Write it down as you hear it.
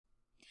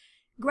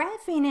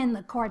Graphing in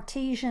the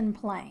Cartesian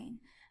plane.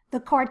 The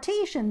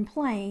Cartesian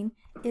plane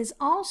is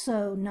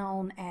also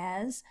known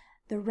as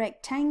the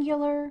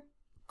rectangular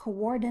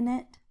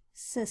coordinate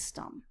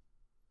system.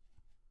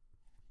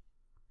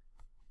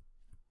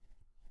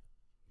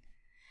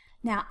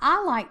 Now,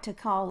 I like to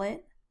call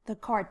it the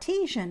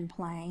Cartesian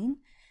plane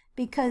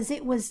because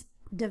it was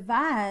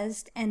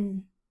devised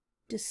and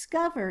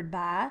discovered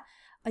by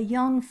a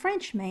young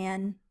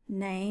Frenchman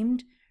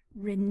named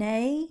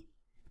René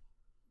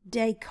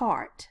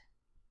Descartes.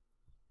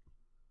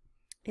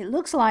 It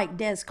looks like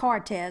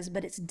Descartes,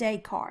 but it's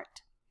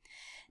Descartes.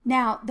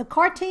 Now, the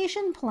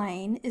Cartesian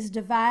plane is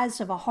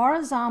devised of a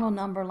horizontal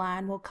number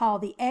line we'll call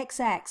the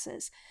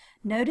x-axis.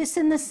 Notice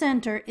in the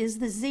center is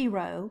the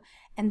 0,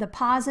 and the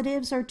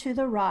positives are to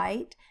the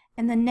right,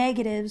 and the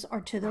negatives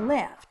are to the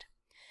left.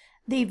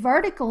 The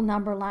vertical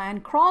number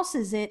line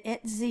crosses it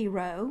at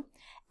 0,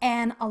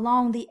 and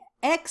along the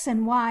x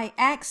and y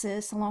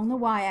axis, along the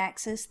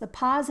y-axis, the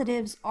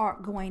positives are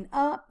going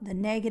up, the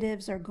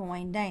negatives are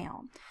going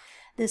down.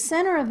 The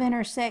center of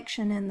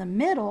intersection in the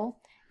middle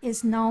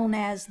is known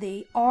as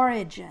the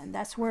origin.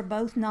 That's where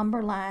both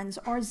number lines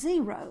are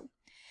 0.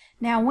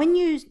 Now, when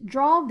you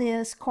draw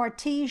this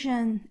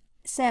Cartesian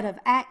set of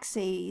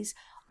axes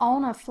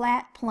on a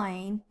flat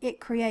plane,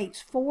 it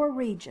creates 4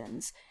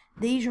 regions.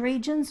 These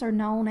regions are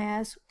known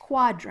as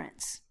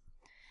quadrants.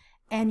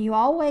 And you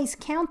always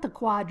count the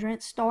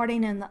quadrants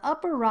starting in the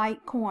upper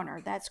right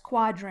corner. That's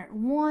quadrant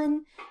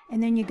 1,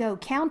 and then you go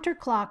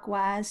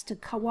counterclockwise to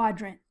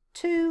quadrant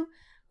 2,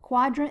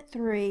 quadrant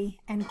 3,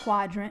 and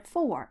quadrant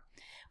 4.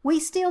 We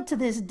still to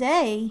this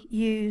day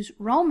use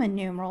Roman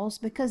numerals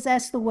because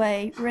that's the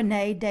way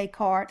René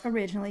Descartes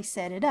originally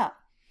set it up.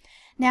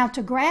 Now,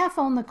 to graph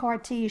on the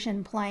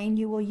Cartesian plane,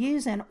 you will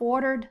use an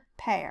ordered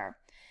pair.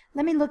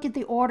 Let me look at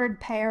the ordered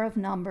pair of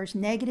numbers,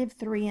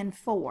 -3 and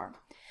 4.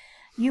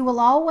 You will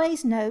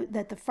always note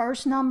that the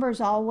first number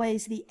is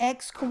always the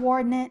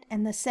x-coordinate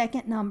and the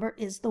second number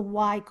is the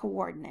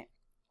y-coordinate.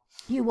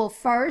 You will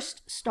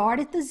first start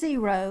at the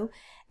 0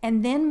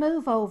 and then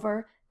move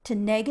over to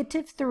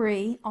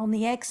 -3 on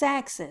the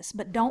x-axis,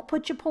 but don't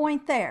put your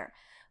point there.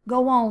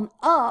 Go on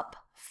up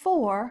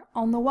 4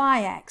 on the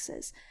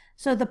y-axis.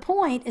 So the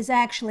point is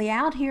actually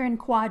out here in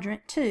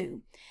quadrant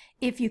 2.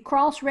 If you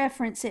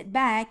cross-reference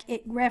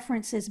it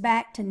references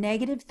back to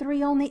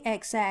 -3 on the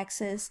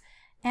x-axis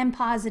and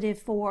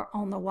 +4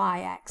 on the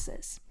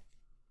y-axis.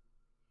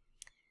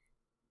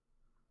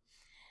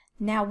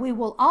 Now we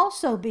will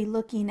also be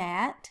looking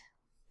at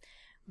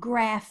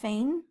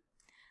graphing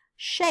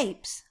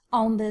shapes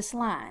on this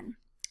line,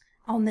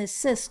 on this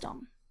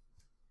system.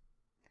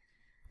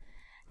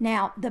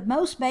 Now, the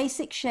most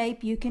basic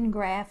shape you can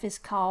graph is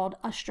called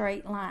a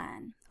straight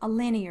line, a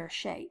linear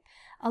shape.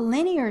 A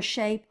linear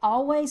shape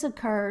always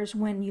occurs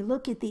when you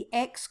look at the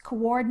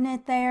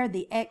x-coordinate there,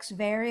 the x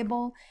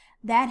variable,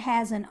 that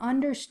has an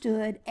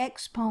understood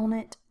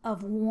exponent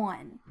of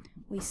 1.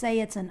 We say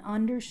it's an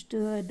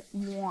understood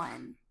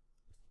 1.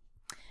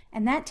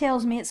 And that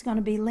tells me it's going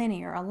to be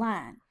linear, a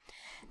line.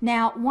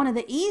 Now, one of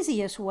the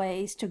easiest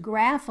ways to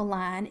graph a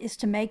line is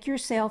to make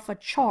yourself a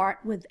chart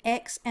with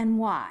x and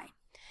y.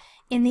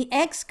 In the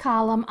x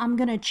column, I'm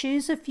going to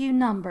choose a few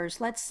numbers.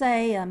 Let's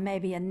say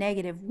maybe a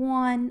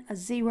 -1, a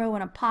 0,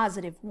 and a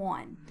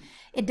 +1.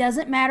 It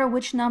doesn't matter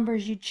which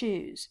numbers you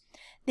choose.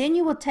 Then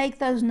you will take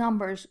those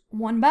numbers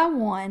one by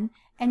one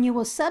and you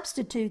will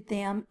substitute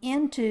them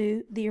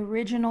into the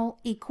original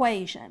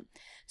equation.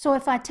 So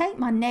if I take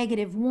my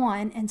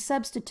 -1 and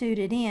substitute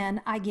it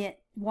in, I get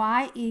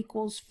y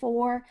equals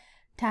 4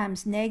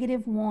 times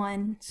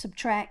 -1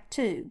 subtract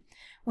 2.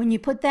 When you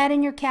put that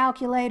in your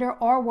calculator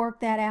or work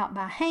that out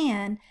by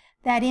hand,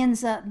 that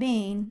ends up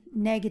being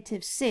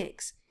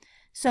 -6.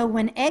 So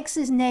when x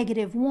is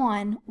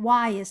 -1,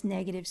 y is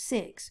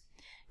 -6.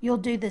 You'll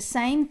do the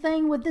same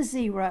thing with the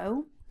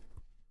 0,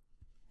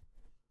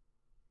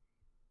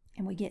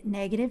 and we get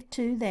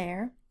 -2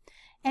 there.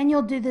 And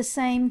you'll do the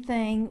same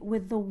thing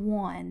with the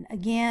 1.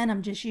 Again,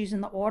 I'm just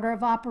using the order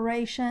of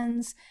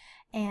operations,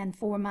 and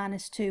 4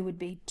 minus 2 would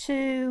be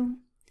 2.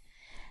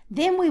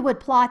 Then we would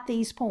plot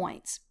these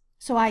points.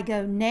 So I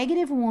go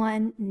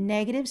 -1,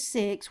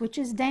 -6, which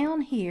is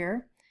down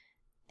here.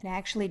 It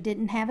actually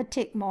didn't have a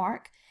tick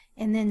mark.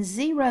 And then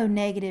 0,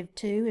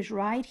 -2 is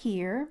right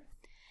here.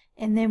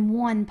 And then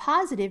 1,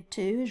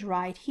 +2 is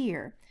right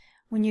here.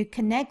 When you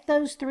connect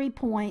those 3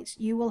 points,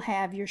 you will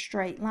have your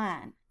straight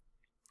line.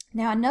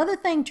 Now, another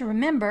thing to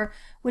remember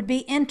would be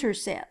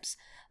intercepts.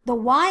 The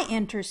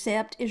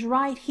y-intercept is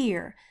right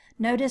here.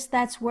 Notice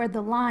that's where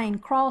the line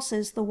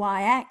crosses the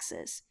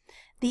y-axis.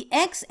 The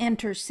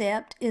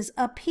x-intercept is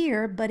up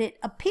here, but it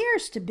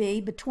appears to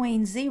be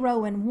between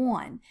 0 and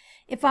 1.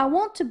 If I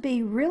want to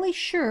be really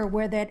sure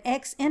where that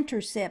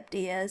x-intercept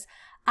is,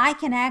 I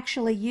can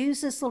actually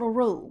use this little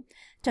rule.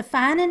 To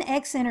find an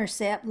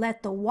x-intercept,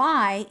 let the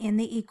y in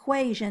the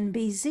equation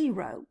be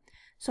 0.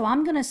 So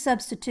I'm going to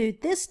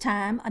substitute this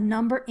time a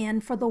number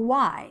in for the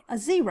y, a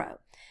 0.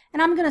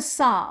 And I'm going to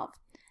solve.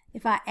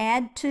 If I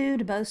add 2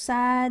 to both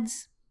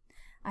sides,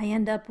 I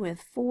end up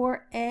with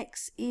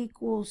 4x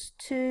equals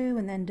 2,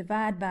 and then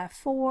divide by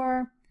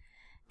 4,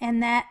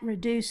 and that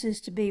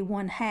reduces to be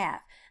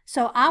 1/2.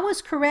 So I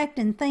was correct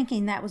in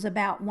thinking that was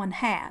about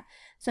 1/2.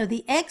 So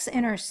the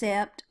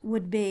x-intercept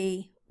would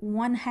be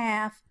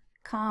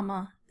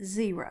 1/2,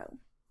 0.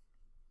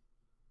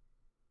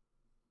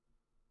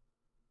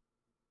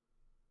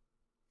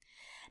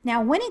 Now,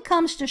 when it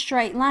comes to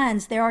straight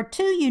lines, there are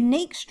two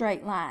unique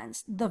straight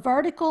lines, the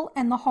vertical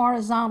and the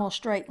horizontal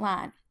straight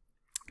line.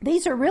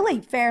 These are really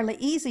fairly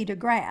easy to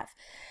graph.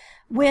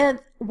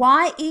 With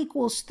y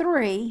equals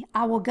 3,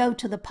 I will go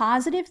to the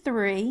positive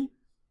 3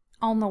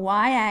 on the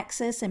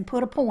y-axis and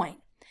put a point.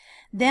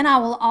 Then I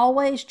will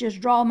always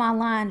just draw my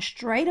line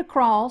straight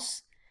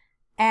across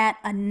at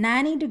a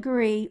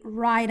 90-degree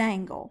right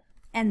angle,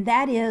 and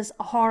that is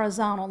a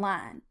horizontal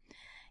line.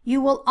 You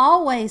will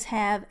always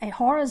have a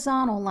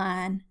horizontal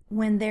line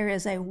when there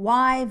is a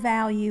y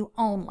value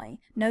only.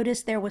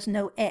 Notice there was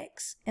no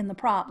x in the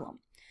problem.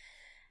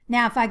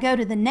 Now if I go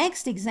to the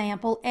next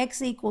example,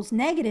 x equals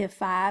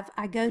 -5,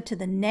 I go to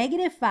the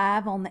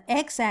 -5 on the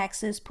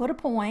x-axis, put a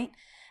point,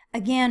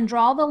 again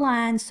draw the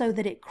line so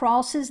that it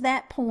crosses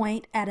that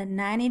point at a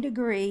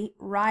 90-degree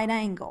right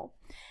angle,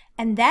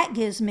 and that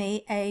gives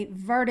me a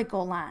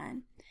vertical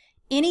line.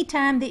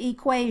 Anytime the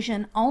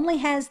equation only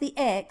has the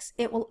x,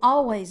 it will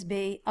always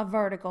be a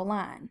vertical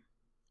line.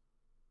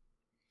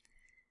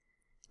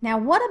 Now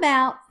what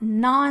about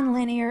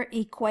nonlinear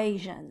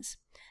equations?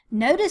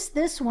 Notice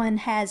this one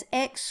has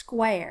x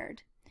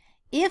squared.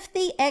 If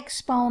the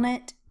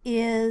exponent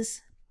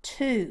is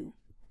 2,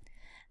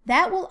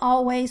 that will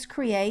always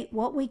create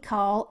what we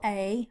call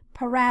a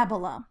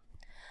parabola.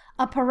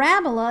 A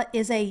parabola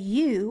is a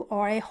U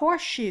or a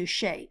horseshoe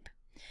shape.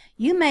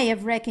 You may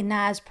have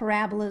recognized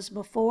parabolas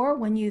before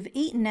when you've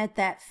eaten at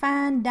that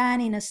fine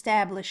dining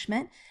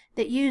establishment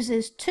that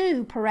uses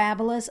 2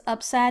 parabolas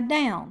upside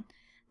down.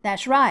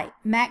 That's right,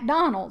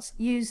 McDonald's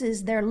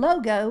uses their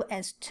logo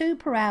as 2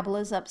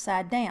 parabolas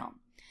upside down.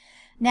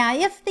 Now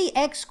if the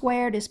x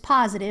squared is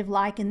positive,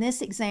 like in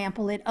this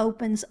example, it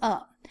opens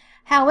up.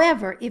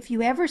 However, if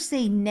you ever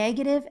see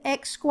negative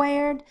x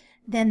squared,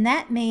 then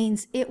that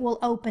means it will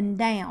open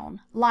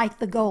down, like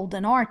the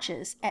golden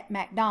arches at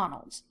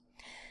McDonald's.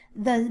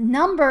 The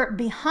number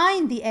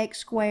behind the x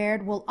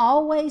squared will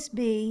always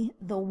be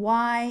the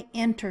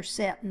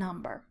y-intercept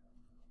number.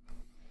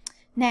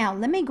 Now,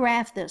 let me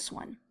graph this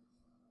one.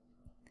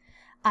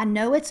 I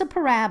know it's a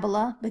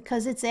parabola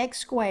because it's x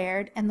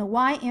squared, and the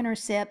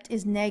y-intercept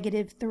is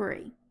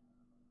 -3.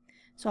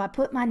 So I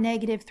put my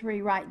 -3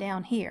 right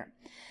down here.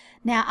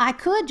 Now, I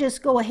could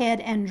just go ahead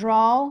and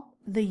draw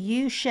the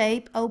U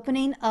shape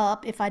opening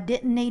up if I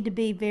didn't need to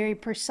be very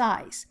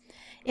precise.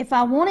 If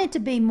I wanted to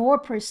be more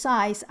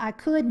precise, I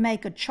could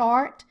make a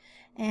chart,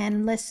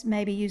 and let's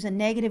maybe use a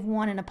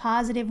 -1 and a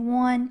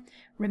 +1.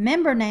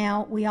 Remember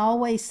now, we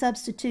always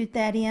substitute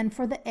that in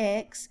for the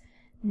x.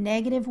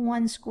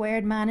 -1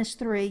 squared minus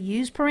 3.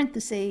 Use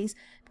parentheses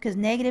because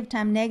negative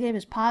times negative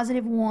is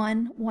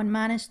 +1. 1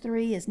 minus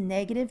 3 is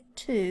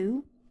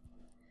 -2.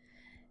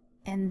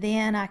 And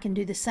then I can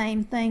do the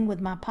same thing with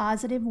my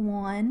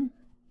 +1.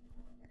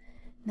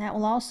 That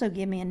will also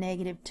give me a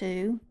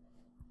 -2.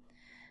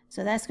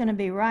 So that's going to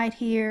be right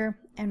here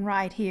and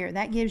right here.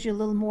 That gives you a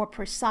little more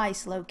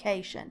precise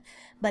location.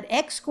 But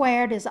x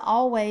squared is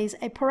always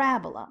a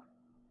parabola.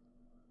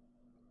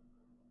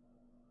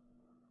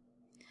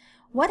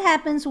 What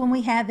happens when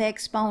we have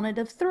exponent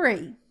of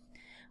 3?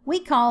 We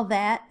call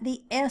that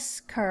the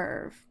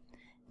S-curve.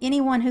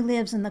 Anyone who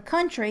lives in the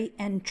country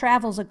and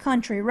travels a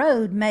country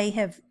road may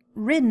have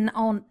ridden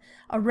on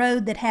a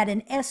road that had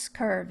an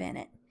S-curve in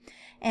it.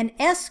 An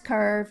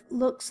S-curve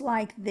looks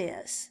like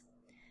this.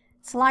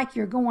 It's like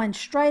you're going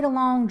straight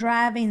along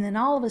driving, then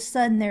all of a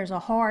sudden there's a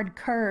hard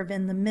curve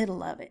in the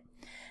middle of it.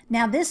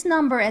 Now this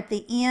number at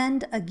the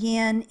end,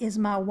 again, is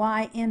my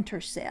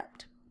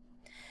y-intercept.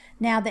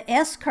 Now the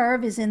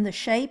S-curve is in the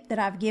shape that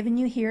I've given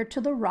you here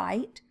to the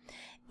right.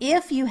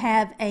 If you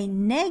have a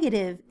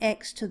negative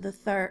x to the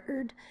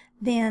third,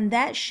 then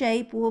that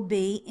shape will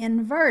be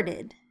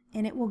inverted,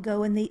 and it will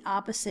go in the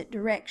opposite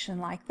direction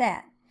like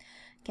that.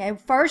 Okay,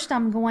 first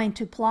I'm going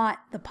to plot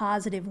the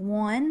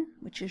 +1,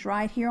 which is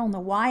right here on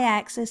the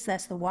y-axis.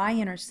 That's the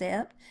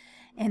y-intercept.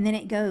 And then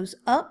it goes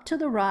up to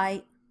the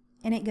right,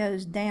 and it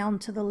goes down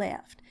to the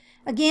left.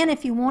 Again,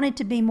 if you wanted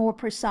to be more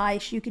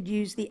precise, you could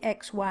use the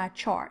XY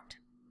chart.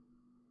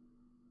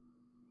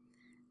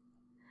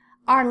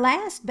 Our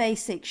last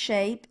basic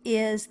shape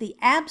is the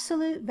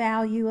absolute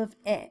value of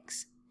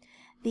x.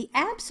 The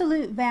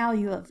absolute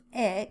value of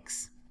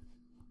x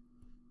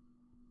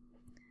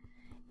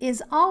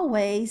is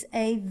always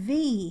a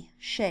V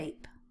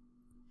shape.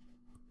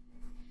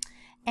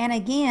 And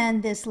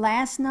again, this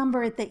last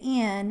number at the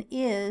end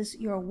is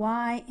your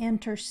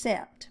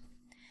y-intercept.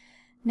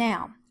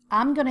 Now,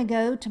 I'm going to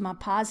go to my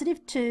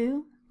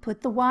 +2,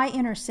 put the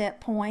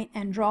y-intercept point,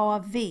 and draw a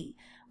V.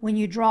 When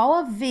you draw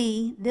a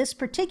V, this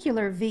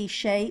particular V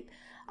shape,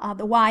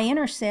 the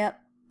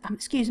y-intercept,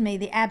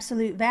 the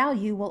absolute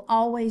value will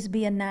always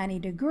be a 90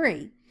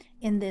 degree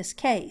in this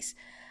case.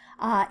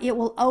 It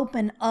will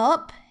open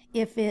up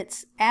if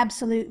it's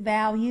absolute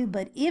value,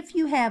 but if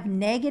you have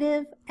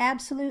negative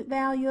absolute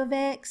value of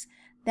x,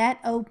 that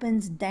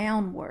opens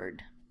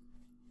downward.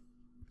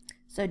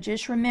 So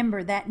just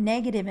remember that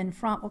negative in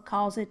front will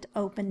cause it to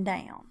open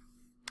down.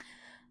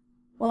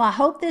 Well, I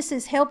hope this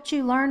has helped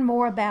you learn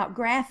more about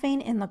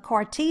graphing in the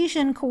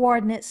Cartesian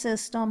coordinate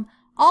system,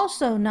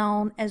 also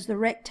known as the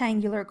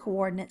rectangular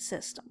coordinate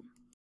system.